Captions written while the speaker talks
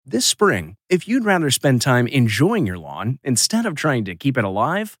This spring, if you'd rather spend time enjoying your lawn instead of trying to keep it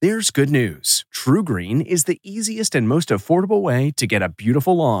alive, there's good news. TruGreen is the easiest and most affordable way to get a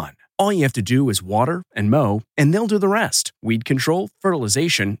beautiful lawn. All you have to do is water and mow, and they'll do the rest. Weed control,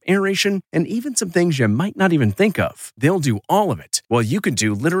 fertilization, aeration, and even some things you might not even think of. They'll do all of it, while you can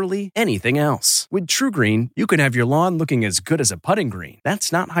do literally anything else. With TruGreen, you can have your lawn looking as good as a putting green.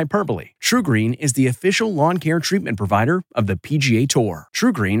 That's not hyperbole. TruGreen is the official lawn care treatment provider of the PGA Tour.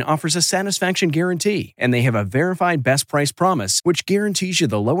 TruGreen offers a satisfaction guarantee, and they have a verified best price promise, which guarantees you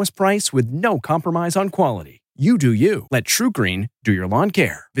the lowest price with no compromise on quality. You do you. Let TruGreen do your lawn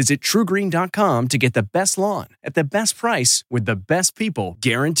care. Visit TruGreen.com to get the best lawn at the best price with the best people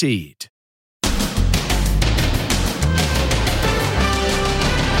guaranteed.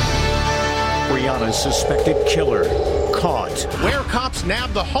 Brianna's suspected killer caught. Where cops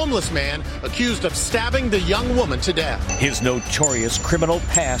nabbed the homeless man accused of stabbing the young woman to death. His notorious criminal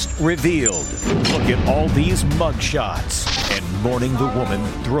past revealed. Look at all these mugshots and mourning the woman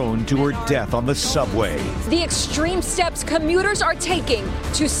thrown to her death on the subway. The extreme steps commuters are taking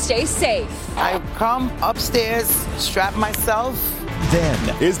to stay safe. I come upstairs, strap myself.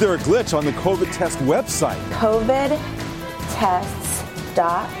 Then, is there a glitch on the COVID test website?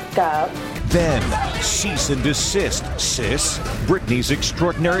 COVIDtests.gov. Then, cease and desist, sis. Britney's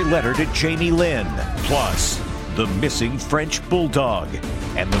extraordinary letter to Jamie Lynn. Plus, the missing French bulldog.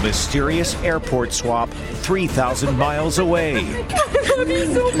 And the mysterious airport swap 3,000 miles away. I love you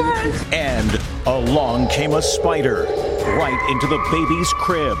so much. And along came a spider, right into the baby's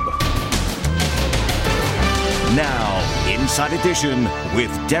crib. Now, Inside Edition with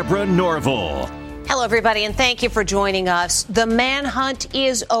Deborah Norville. Hello, everybody, and thank you for joining us. The manhunt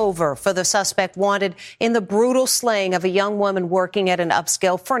is over for the suspect wanted in the brutal slaying of a young woman working at an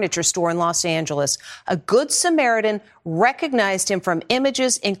upscale furniture store in Los Angeles. A Good Samaritan recognized him from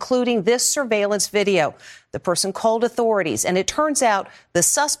images, including this surveillance video. The person called authorities, and it turns out the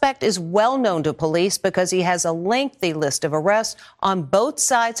suspect is well known to police because he has a lengthy list of arrests on both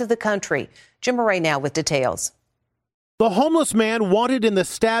sides of the country. Jim Murray now with details. The homeless man wanted in the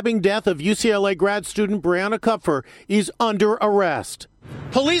stabbing death of UCLA grad student Brianna Kupfer is under arrest.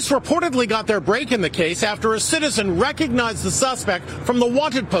 Police reportedly got their break in the case after a citizen recognized the suspect from the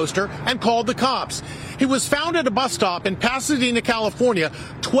wanted poster and called the cops. He was found at a bus stop in Pasadena, California,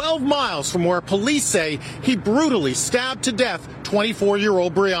 12 miles from where police say he brutally stabbed to death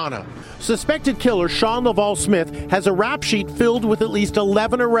 24-year-old Brianna. Suspected killer Sean Laval Smith has a rap sheet filled with at least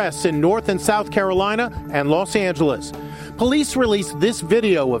 11 arrests in North and South Carolina and Los Angeles. Police released this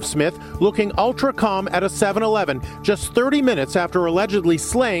video of Smith looking ultra calm at a 7-Eleven just 30 minutes after allegedly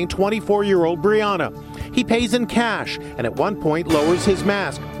slaying 24-year-old Brianna. He pays in cash and at one point lowers his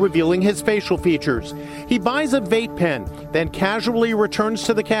mask, revealing his facial features. He buys a vape pen, then casually returns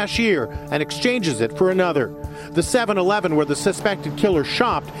to the cashier and exchanges it for another. The 7-Eleven where the suspected killer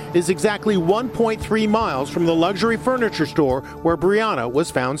shopped is exactly 1.3 miles from the luxury furniture store where Brianna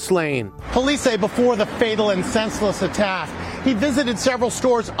was found slain. Police say before the fatal and senseless attack, he visited several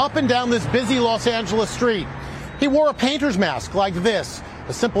stores up and down this busy Los Angeles street. He wore a painter's mask like this,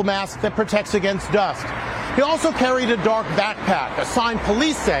 a simple mask that protects against dust. He also carried a dark backpack, a sign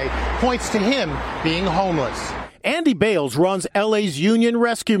police say points to him being homeless. Andy Bales runs LA's Union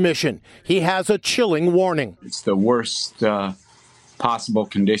Rescue Mission. He has a chilling warning. It's the worst possible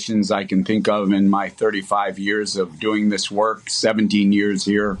conditions I can think of in my 35 years of doing this work, 17 years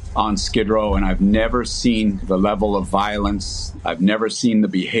here on Skid Row, and I've never seen the level of violence. I've never seen the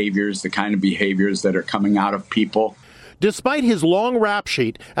behaviors, the kind of behaviors that are coming out of people. Despite his long rap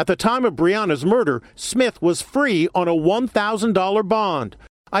sheet, at the time of Brianna's murder, Smith was free on a $1,000 bond.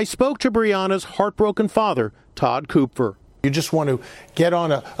 I spoke to Brianna's heartbroken father, Todd Kupfer. You just want to get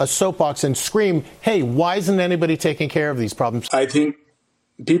on a soapbox and scream, hey, why isn't anybody taking care of these problems? I think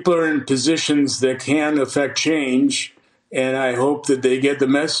people are in positions that can affect change, and I hope that they get the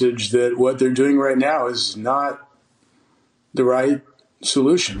message that what they're doing right now is not the right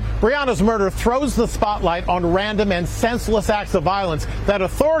solution. Brianna's murder throws the spotlight on random and senseless acts of violence that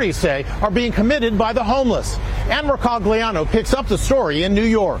authorities say are being committed by the homeless. Ann Mercogliano picks up the story in New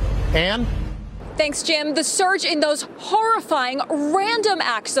York. Ann? Thanks, Jim. The surge in those horrifying random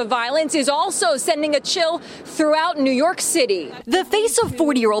acts of violence is also sending a chill throughout New York City. The face of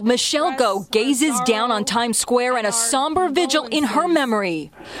 40-year-old Michelle Go gazes down on Times Square in a somber vigil in her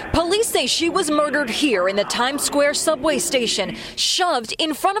memory. Police say she was murdered here in the Times Square subway station, shoved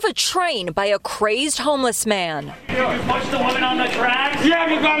in front of a train by a crazed homeless man. You punched the woman on the tracks? Yeah,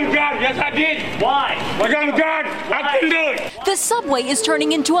 you got me gun. Yes, I did. Why? I got me gun. I couldn't do it. The subway is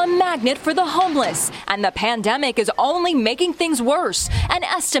turning into a magnet for the homeless. homeless, and the pandemic is only making things worse. An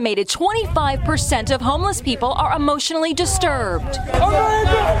estimated 25% of homeless people are emotionally disturbed.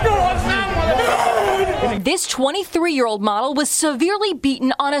 This 23-year-old model was severely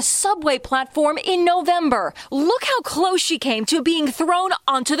beaten on a subway platform in November. Look how close she came to being thrown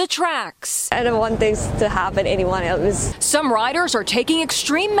onto the tracks. I don't want this to happen to anyone else. Some riders are taking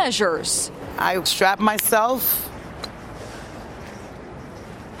extreme measures. I strap myself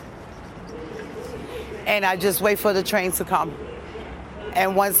and I just wait for the train to come.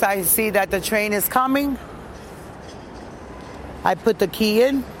 And once I see that the train is coming, I put the key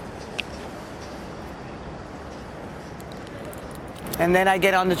in. And then I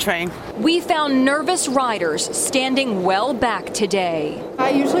get on the train. We found nervous riders standing well back today.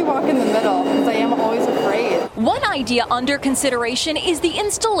 I usually walk in the middle because I am always afraid. One idea under consideration is the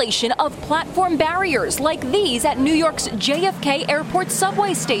installation of platform barriers like these at New York's JFK Airport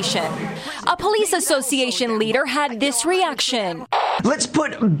subway station. A police association leader had this reaction. Let's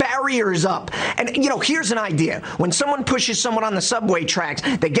put barriers up. And, here's an idea. When someone pushes someone on the subway tracks,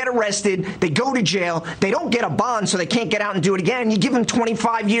 they get arrested, they go to jail, they don't get a bond so they can't get out and do it again. You give them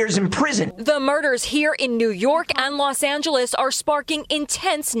 25 years in prison. The murders here in New York and Los Angeles are sparking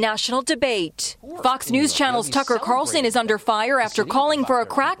intense national debate. Fox News Channel's Tucker Carlson is under fire after calling for a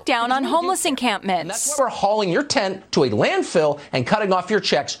crackdown on homeless encampments. We're hauling your tent to a landfill and cutting off your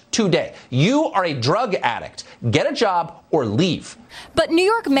checks today. You are a drug addict. Get a job or leave. But New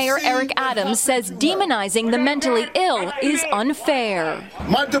York Mayor Eric Adams says demonizing the mentally ill is unfair.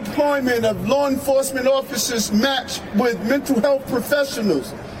 My deployment of law enforcement officers matched with mental health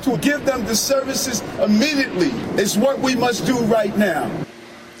professionals to give them the services immediately is what we must do right now.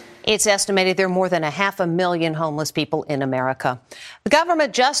 It's estimated there are more than 500,000 homeless people in America. The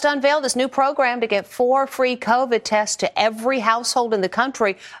government just unveiled this new program to get 4 free COVID tests to every household in the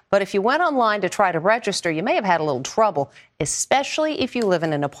country. But if you went online to try to register, you may have had a little trouble, especially if you live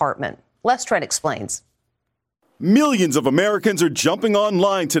in an apartment. Les Trent explains. Millions of Americans are jumping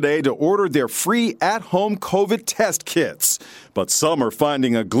online today to order their free at-home COVID test kits. But some are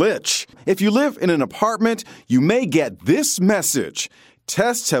finding a glitch. If you live in an apartment, you may get this message.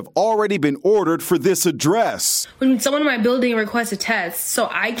 Tests have already been ordered for this address. When someone in my building requests a test, so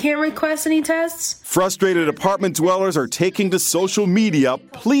I can't request any tests? Frustrated apartment dwellers are taking to social media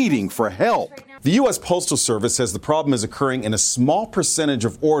pleading for help. The U.S. Postal Service says the problem is occurring in a small percentage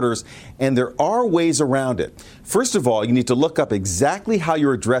of orders, and there are ways around it. First of all, you need to look up exactly how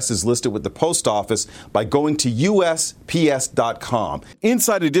your address is listed with the post office by going to USPS.com.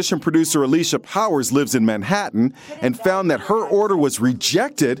 Inside Edition producer Alicia Powers lives in Manhattan and found that her order was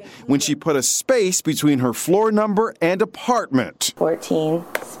rejected when she put a space between her floor number and apartment. 14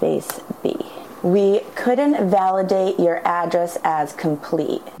 space B. We couldn't validate your address as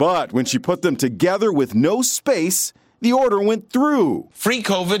complete. But when she put them together with no space, the order went through. Free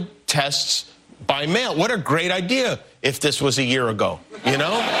COVID tests by mail. What a great idea if this was a year ago,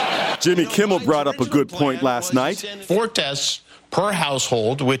 Jimmy Kimmel brought up a good point last night. 4 tests per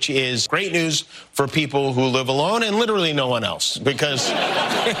household, which is great news for people who live alone and literally no one else. Because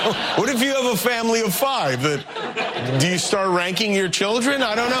what if you have a family of 5? Do you start ranking your children?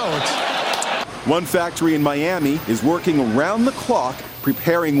 I don't know. One factory in Miami is working around the clock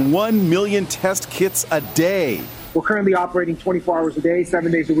preparing 1 million test kits a day. We're currently operating 24 hours a day,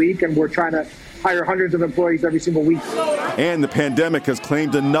 7 days a week, and we're trying to hire hundreds of employees every single week. And the pandemic has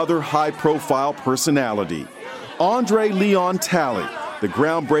claimed another high-profile personality, Andre Leon Talley, the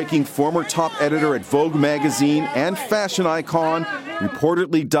groundbreaking former top editor at Vogue magazine and fashion icon,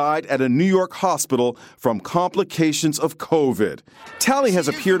 reportedly died at a New York hospital from complications of COVID. Talley has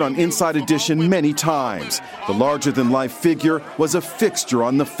appeared on Inside Edition many times. The larger-than-life figure was a fixture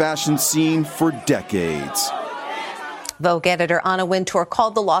on the fashion scene for decades. Vogue editor Anna Wintour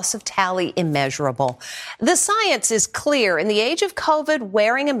called the loss of Talley immeasurable. The science is clear. In the age of COVID,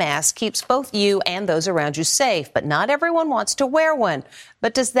 wearing a mask keeps both you and those around you safe, but not everyone wants to wear one.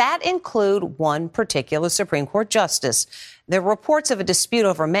 But does that include one particular Supreme Court justice? There are reports of a dispute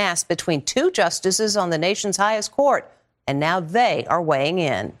over masks between 2 justices on the nation's highest court, and now they are weighing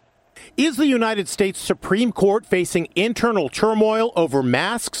in. Is the United States Supreme Court facing internal turmoil over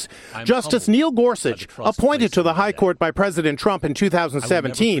masks? Justice Neil Gorsuch, appointed to the High Court by President Trump in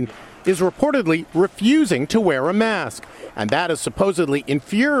 2017, is reportedly refusing to wear a mask. And that is supposedly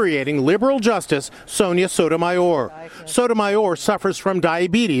infuriating liberal Justice Sonia Sotomayor. Sotomayor suffers from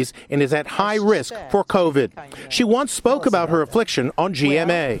diabetes and is at high risk for COVID. She once spoke about her affliction on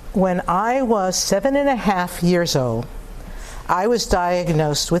GMA. When I was 7.5 years old, I was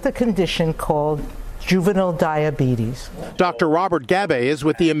diagnosed with a condition called juvenile diabetes. Dr. Robert Gabe is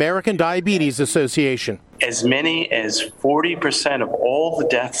with the American Diabetes Association. As many as 40% of all the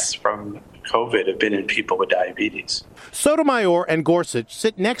deaths from COVID have been in people with diabetes. Sotomayor and Gorsuch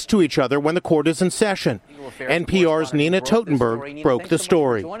sit next to each other when the court is in session. NPR's Nina Totenberg broke the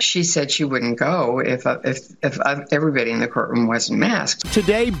story. She said she wouldn't go if everybody in the courtroom wasn't masked.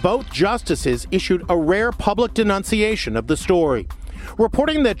 Today, both justices issued a rare public denunciation of the story.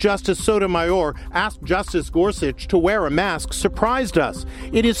 Reporting that Justice Sotomayor asked Justice Gorsuch to wear a mask surprised us.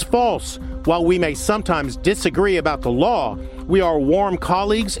 It is false. While we may sometimes disagree about the law, we are warm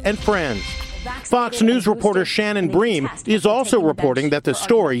colleagues and friends. Fox News reporter Shannon Bream is also reporting that the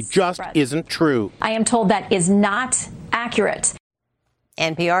story just isn't true. I am told that is not accurate.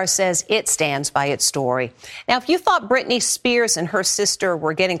 NPR says it stands by its story. Now, if you thought Britney Spears and her sister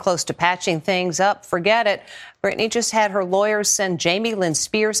were getting close to patching things up, forget it. Britney just had her lawyers send Jamie Lynn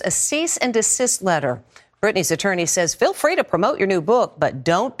Spears a cease and desist letter. Britney's attorney says, feel free to promote your new book, but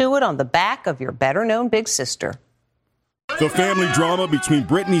don't do it on the back of your better-known big sister. The family drama between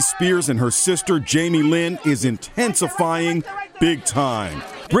Britney Spears and her sister Jamie Lynn is intensifying big time.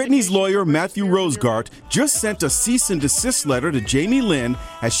 Britney's lawyer, Matthew Rosegart, just sent a cease and desist letter to Jamie Lynn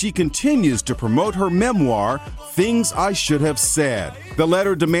as she continues to promote her memoir, Things I Should Have Said. The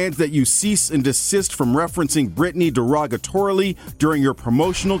letter demands that you cease and desist from referencing Britney derogatorily during your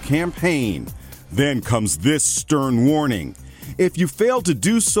promotional campaign. Then comes this stern warning. If you fail to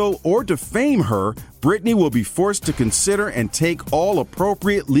do so or defame her, Britney will be forced to consider and take all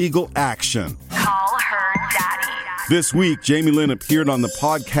appropriate legal action. Call her daddy. This week, Jamie Lynn appeared on the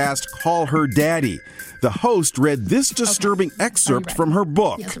podcast Call Her Daddy. The host read this disturbing excerpt from her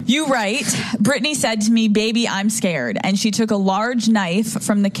book. You write, Britney said to me, baby, I'm scared. And she took a large knife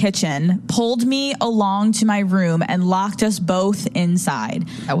from the kitchen, pulled me along to my room, and locked us both inside.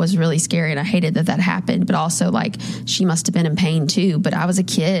 That was really scary, and I hated that happened. But also, she must have been in pain, too. But I was a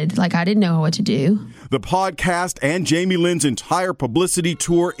kid. I didn't know what to do. The podcast and Jamie Lynn's entire publicity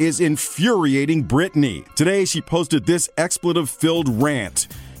tour is infuriating Britney. Today, she posted this expletive-filled rant.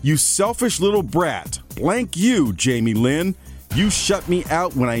 You selfish little brat. Blank you, Jamie Lynn. You shut me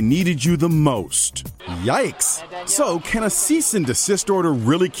out when I needed you the most. Yikes. So, can a cease and desist order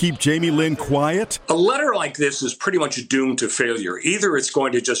really keep Jamie Lynn quiet? A letter like this is pretty much doomed to failure. Either it's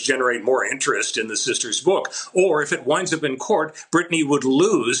going to just generate more interest in the sister's book, or if it winds up in court, Britney would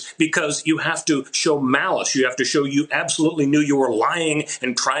lose because you have to show malice. You have to show you absolutely knew you were lying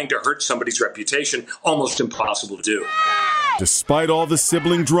and trying to hurt somebody's reputation. Almost impossible to do. Despite all the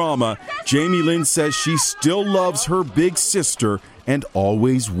sibling drama, Jamie Lynn says she still loves her big sister and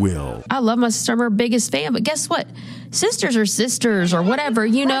always will. I love my sister. I'm her biggest fan. But guess what? Sisters are sisters or whatever,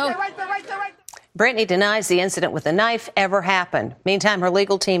 you know. Britney denies the incident with the knife ever happened. Meantime, her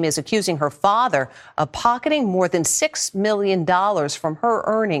legal team is accusing her father of pocketing more than $6 million from her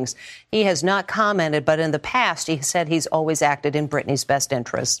earnings. He has not commented, but in the past, he said he's always acted in Britney's best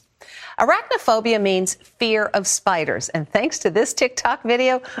interest. Arachnophobia means fear of spiders. And thanks to this TikTok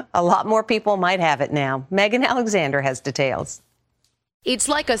video, a lot more people might have it now. Megan Alexander has details. It's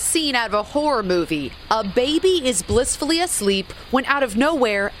like a scene out of a horror movie. A baby is blissfully asleep when out of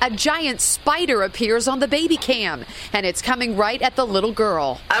nowhere, a giant spider appears on the baby cam, and it's coming right at the little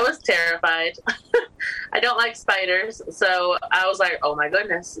girl. I was terrified. I don't like spiders, so I was like, oh my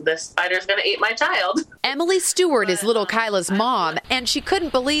goodness, this spider's gonna eat my child. Emily Stewart is little Kyla's mom, and she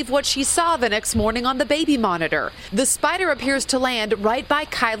couldn't believe what she saw the next morning on the baby monitor. The spider appears to land right by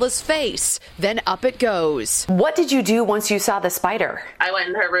Kyla's face. Then up it goes. What did you do once you saw the spider? I went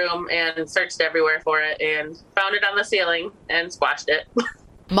in her room and searched everywhere for it and found it on the ceiling and squashed it.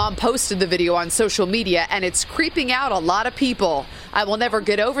 Mom posted the video on social media, and it's creeping out a lot of people. I will never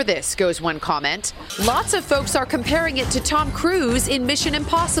get over this, goes one comment. Lots of folks are comparing it to Tom Cruise in Mission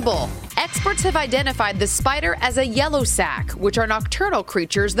Impossible. Experts have identified the spider as a yellow sac, which are nocturnal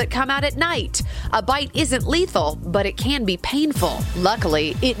creatures that come out at night. A bite isn't lethal, but it can be painful.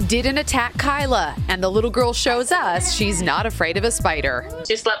 Luckily, it didn't attack Kyla, and the little girl shows us she's not afraid of a spider.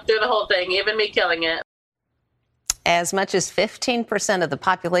 She slept through the whole thing, even me killing it. As much as 15% of the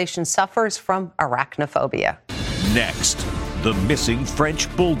population suffers from arachnophobia. Next, the missing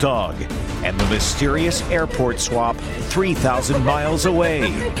French bulldog and the mysterious airport swap 3,000 miles away.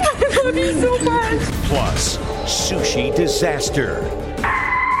 I love you so much. Plus, sushi disaster.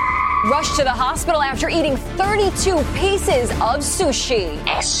 Rushed to the hospital after eating 32 pieces of sushi.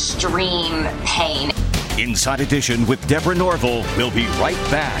 Extreme pain. Inside Edition with Deborah Norville. We'll be right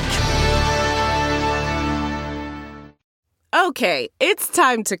back. Okay, it's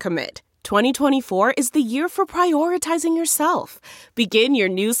time to commit. 2024 is the year for prioritizing yourself. Begin your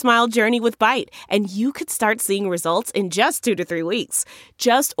new smile journey with Byte, and you could start seeing results in just 2 to 3 weeks.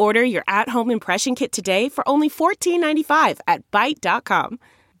 Just order your at-home impression kit today for only $14.95 at Byte.com.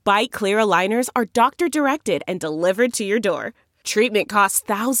 Byte Clear aligners are doctor-directed and delivered to your door. Treatment costs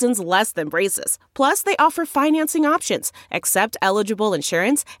thousands less than braces. Plus, they offer financing options, accept eligible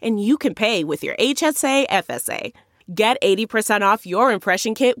insurance, and you can pay with your HSA FSA. Get 80% off your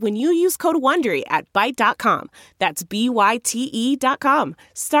impression kit when you use code WONDERY at Byte.com. That's BYTE.com.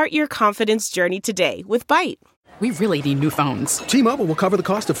 Start your confidence journey today with Byte. We really need new phones. T-Mobile will cover the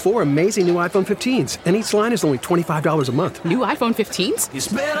cost of 4 amazing new iPhone 15s, and each line is only $25 a month. New iPhone 15s? It's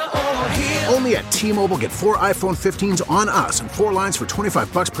better over here. Only at T-Mobile, get 4 iPhone 15s on us and 4 lines for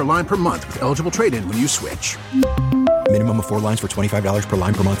 $25 per line per month with eligible trade-in when you switch. Minimum of 4 lines for $25 per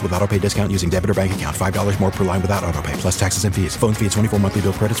line per month with autopay discount using debit or bank account. $5 more per line without autopay, plus taxes and fees. Phone fee at 24 monthly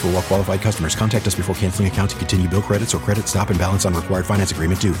bill credits for well-qualified customers. Contact us before canceling account to continue bill credits or credit stop and balance on required finance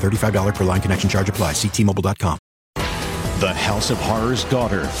agreement due. $35 per line connection charge applies. See T-Mobile.com. The House of Horrors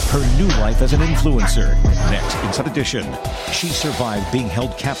daughter, her new life as an influencer. Next, Inside Edition. She survived being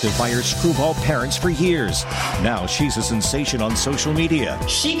held captive by her screwball parents for years. Now she's a sensation on social media.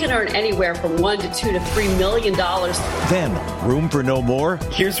 She can earn anywhere from $1 to $2 to $3 million. Then, Room for No More?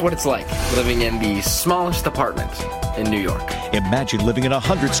 Here's what it's like living in the smallest apartment in New York. Imagine living in a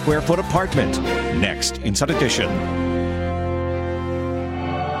 100-square-foot apartment. Next, Inside Edition.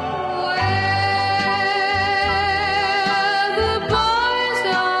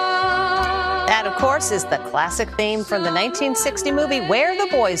 Of course, is the classic theme from the 1960 movie Where the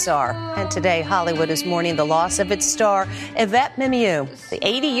Boys Are. And today, Hollywood is mourning the loss of its star, Yvette Mimieux. The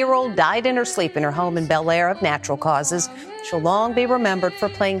 80-year-old died in her sleep in her home in Bel Air of natural causes. She'll long be remembered for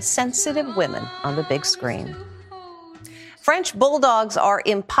playing sensitive women on the big screen. French bulldogs are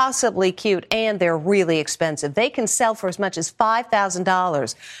impossibly cute, and they're really expensive. They can sell for as much as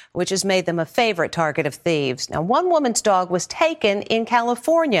 $5,000, which has made them a favorite target of thieves. Now, one woman's dog was taken in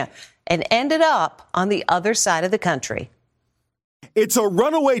California and ended up on the other side of the country. It's a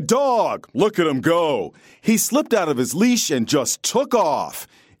runaway dog. Look at him go. He slipped out of his leash and just took off.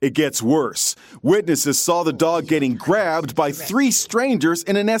 It gets worse. Witnesses saw the dog getting grabbed by 3 strangers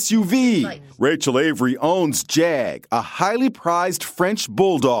in an SUV. Rachel Avery owns Jag, a highly prized French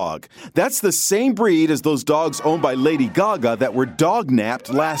bulldog. That's the same breed as those dogs owned by Lady Gaga that were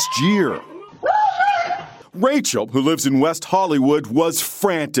dog-napped last year. Rachel, who lives in West Hollywood, was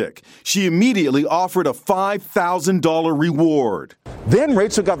frantic. She immediately offered a $5,000 reward. Then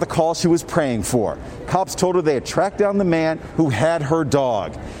Rachel got the call she was praying for. Cops told her they had tracked down the man who had her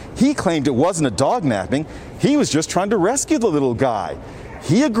dog. He claimed it wasn't a dog napping. He was just trying to rescue the little guy.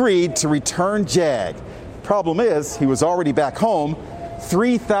 He agreed to return Jag. Problem is, he was already back home,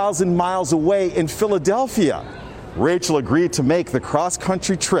 3,000 miles away in Philadelphia. Rachel agreed to make the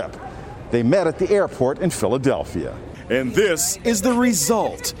cross-country trip. They met at the airport in Philadelphia. And this is the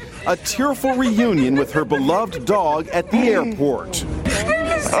result. A tearful reunion with her beloved dog at the airport.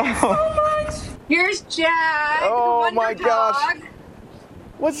 Thank you so much. Here's Jag. Oh, my gosh. Dog.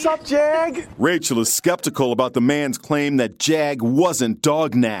 What's up, Jag? Rachel is skeptical about the man's claim that Jag wasn't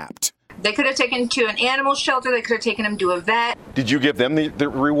dog-napped. They could have taken him to an animal shelter. They could have taken him to a vet. Did you give them the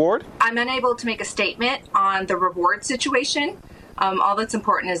reward? I'm unable to make a statement on the reward situation. All that's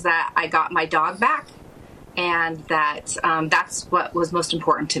important is that I got my dog back, and that that's what was most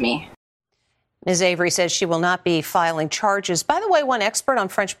important to me. Ms. Avery says she will not be filing charges. By the way, one expert on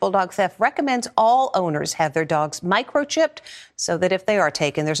French bulldog theft recommends all owners have their dogs microchipped so that if they are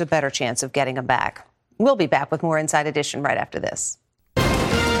taken, there's a better chance of getting them back. We'll be back with more Inside Edition right after this.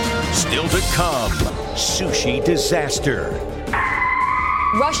 Still to come, sushi disaster.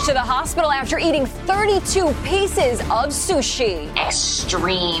 Rushed to the hospital after eating 32 pieces of sushi.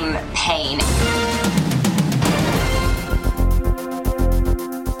 Extreme pain.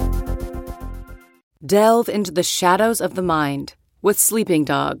 Delve into the shadows of the mind with Sleeping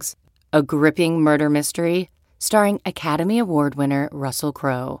Dogs, a gripping murder mystery starring Academy Award winner Russell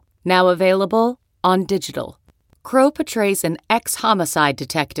Crowe. Now available on digital. Crowe portrays an ex-homicide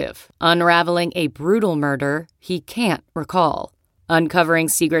detective unraveling a brutal murder he can't recall. Uncovering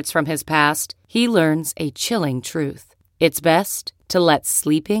secrets from his past, he learns a chilling truth. It's best to let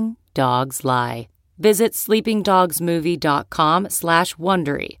sleeping dogs lie. Visit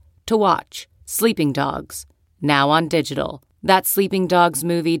sleepingdogsmovie.com/Wondery to watch Sleeping Dogs, now on digital. That's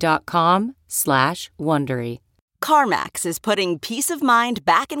sleepingdogsmovie.com/Wondery. CarMax is putting peace of mind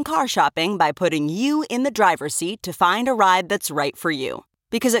back in car shopping by putting you in the driver's seat to find a ride that's right for you.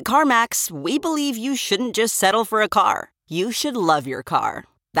 Because at CarMax, we believe you shouldn't just settle for a car. You should love your car.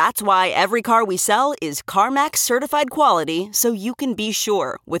 That's why every car we sell is CarMax certified quality, so you can be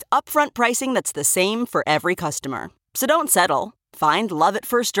sure with upfront pricing that's the same for every customer. So don't settle. Find love at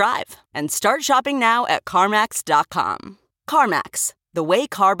first drive and start shopping now at CarMax.com. CarMax, the way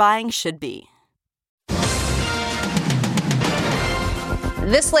car buying should be.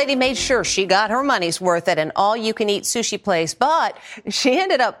 This lady made sure she got her money's worth at an all-you-can-eat sushi place, but she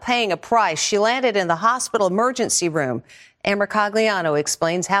ended up paying a price. She landed in the hospital emergency room. Amber Cagliano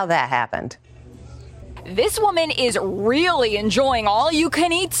explains how that happened. This woman is really enjoying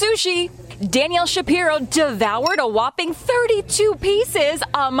all-you-can-eat sushi. Danielle Shapiro devoured a whopping 32 pieces,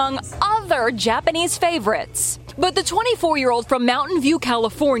 among other Japanese favorites. But the 24-year-old from Mountain View,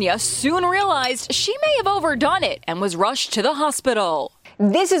 California, soon realized she may have overdone it and was rushed to the hospital.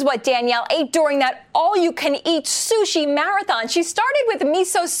 This is what Danielle ate during that all-you-can-eat sushi marathon. She started with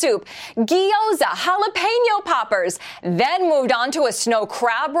miso soup, gyoza, jalapeno poppers, then moved on to a snow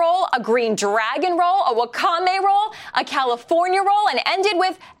crab roll, a green dragon roll, a wakame roll, a California roll, and ended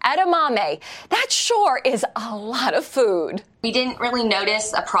with edamame. That sure is a lot of food. We didn't really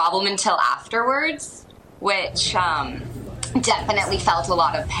notice a problem until afterwards, which definitely felt a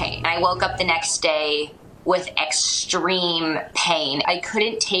lot of pain. I woke up the next day with extreme pain. I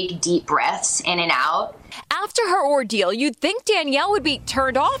couldn't take deep breaths in and out. After her ordeal, you'd think Danielle would be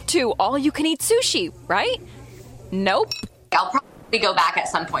turned off to all-you-can-eat sushi, right? Nope. I'll probably go back at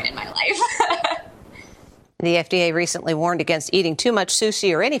some point in my life. The FDA recently warned against eating too much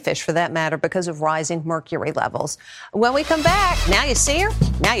sushi or any fish for that matter because of rising mercury levels. When we come back, now you see her,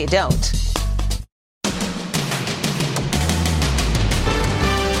 now you don't.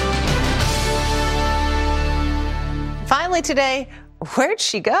 Finally today, where'd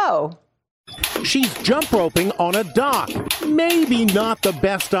she go? She's jump roping on a dock. Maybe not the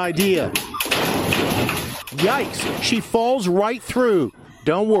best idea. Yikes, she falls right through.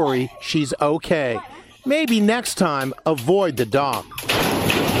 Don't worry, she's okay. Maybe next time, avoid the dock.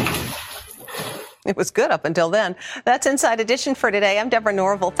 It was good up until then. That's Inside Edition for today. I'm Deborah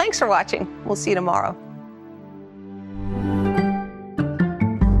Norville. Thanks for watching. We'll see you tomorrow.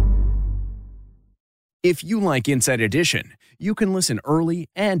 If you like Inside Edition, you can listen early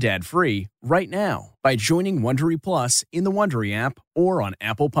and ad-free right now by joining Wondery Plus in the Wondery app or on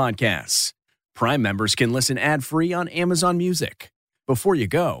Apple Podcasts. Prime members can listen ad-free on Amazon Music. Before you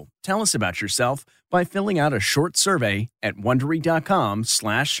go, tell us about yourself by filling out a short survey at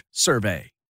Wondery.com/survey.